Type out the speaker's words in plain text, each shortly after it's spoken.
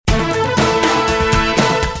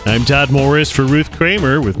I'm Todd Morris for Ruth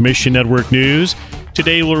Kramer with Mission Network News.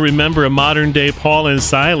 Today we'll remember a modern-day Paul and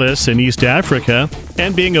Silas in East Africa,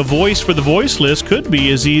 and being a voice for the voiceless could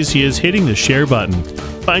be as easy as hitting the share button.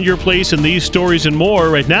 Find your place in these stories and more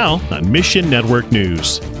right now on Mission Network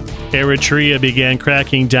News. Eritrea began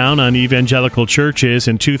cracking down on evangelical churches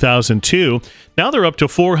in 2002. Now they're up to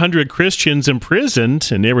 400 Christians imprisoned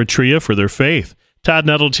in Eritrea for their faith. Todd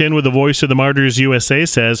Nettleton with the Voice of the Martyrs USA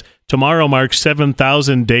says tomorrow marks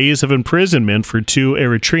 7,000 days of imprisonment for two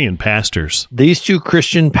Eritrean pastors. These two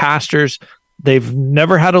Christian pastors, they've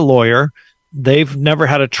never had a lawyer. They've never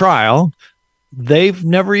had a trial. They've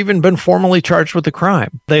never even been formally charged with a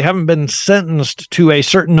crime. They haven't been sentenced to a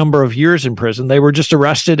certain number of years in prison. They were just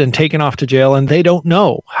arrested and taken off to jail, and they don't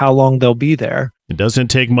know how long they'll be there. It doesn't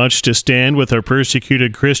take much to stand with our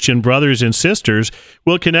persecuted Christian brothers and sisters.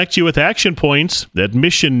 We'll connect you with action points at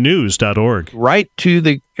missionnews.org. Write to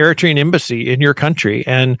the Eritrean embassy in your country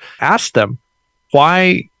and ask them,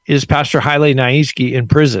 why is Pastor Haile Naizki in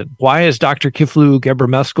prison? Why is Dr. Kiflu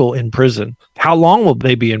Gebremeskel in prison? How long will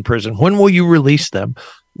they be in prison? When will you release them?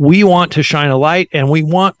 We want to shine a light, and we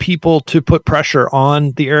want people to put pressure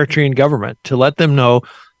on the Eritrean government to let them know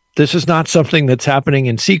this is not something that's happening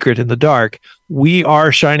in secret in the dark. We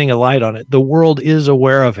are shining a light on it. The world is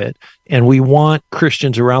aware of it, and we want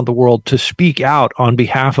Christians around the world to speak out on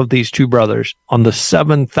behalf of these two brothers on the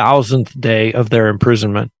 7,000th day of their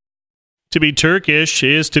imprisonment. To be Turkish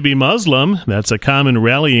is to be Muslim. That's a common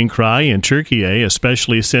rallying cry in Turkey,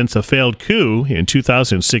 especially since a failed coup in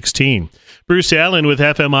 2016. Bruce Allen with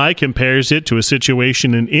FMI compares it to a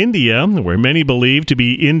situation in India where many believe to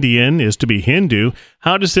be Indian is to be Hindu.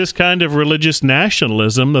 How does this kind of religious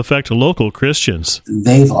nationalism affect local Christians?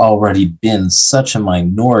 They've already been such a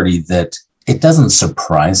minority that it doesn't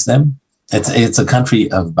surprise them. It's a country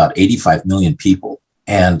of about 85 million people,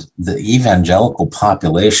 and the evangelical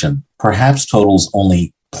population perhaps totals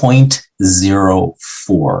only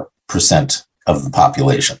 0.04% of the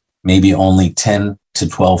population, maybe only 10 to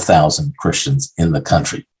 12,000 Christians in the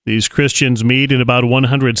country. These Christians meet in about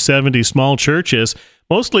 170 small churches,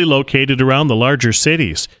 mostly located around the larger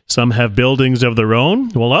cities. Some have buildings of their own,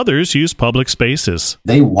 while others use public spaces.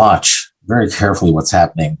 They watch very carefully what's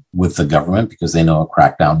happening with the government because they know a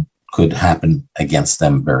crackdown could happen against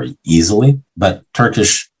them very easily. But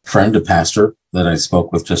Turkish friend, a pastor that I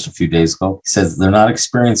spoke with just a few days ago, says they're not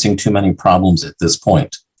experiencing too many problems at this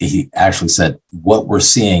point. He actually said, what we're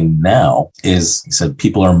seeing now is, he said,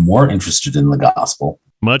 people are more interested in the gospel.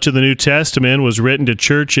 Much of the New Testament was written to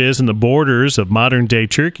churches in the borders of modern-day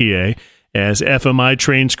Turkey. As FMI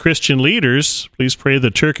trains Christian leaders, please pray the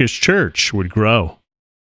Turkish church would grow.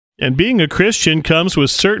 And being a Christian comes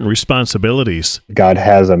with certain responsibilities. God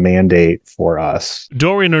has a mandate for us.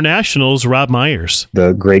 Door International's Rob Myers.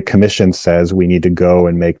 The Great Commission says we need to go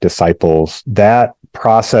and make disciples. That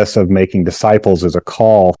process of making disciples is a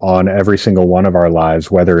call on every single one of our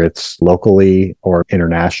lives, whether it's locally or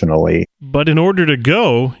internationally. But in order to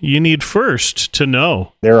go, you need first to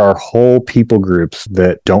know. There are whole people groups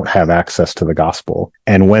that don't have access to the gospel.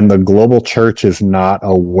 And when the global church is not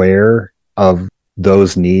aware of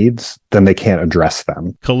those needs, then they can't address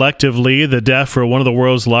them. Collectively, the deaf are one of the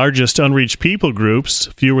world's largest unreached people groups.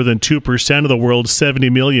 Fewer than 2% of the world's 70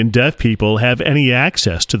 million deaf people have any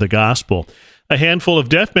access to the gospel. A handful of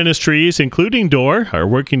deaf ministries, including Door, are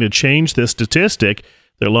working to change this statistic.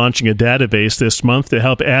 They're launching a database this month to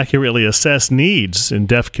help accurately assess needs in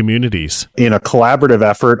deaf communities. In a collaborative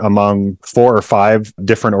effort among 4 or 5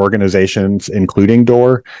 different organizations, including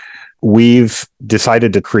Door, we've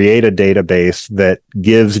decided to create a database that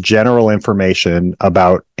gives general information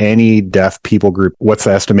about any deaf people group. What's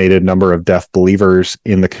the estimated number of deaf believers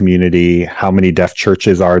in the community? How many deaf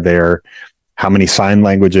churches are there? How many sign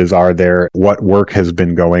languages are there? What work has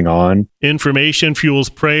been going on? Information fuels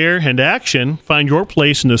prayer and action. Find your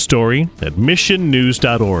place in the story at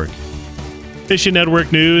missionnews.org. Mission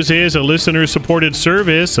Network News is a listener-supported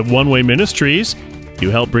service of One Way Ministries. You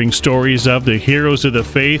help bring stories of the heroes of the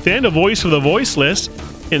faith and a voice for the voiceless.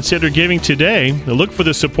 Consider giving today. Look for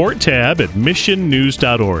the support tab at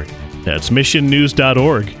missionnews.org. That's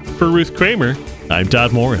missionnews.org. For Ruth Kramer, I'm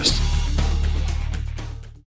Todd Morris.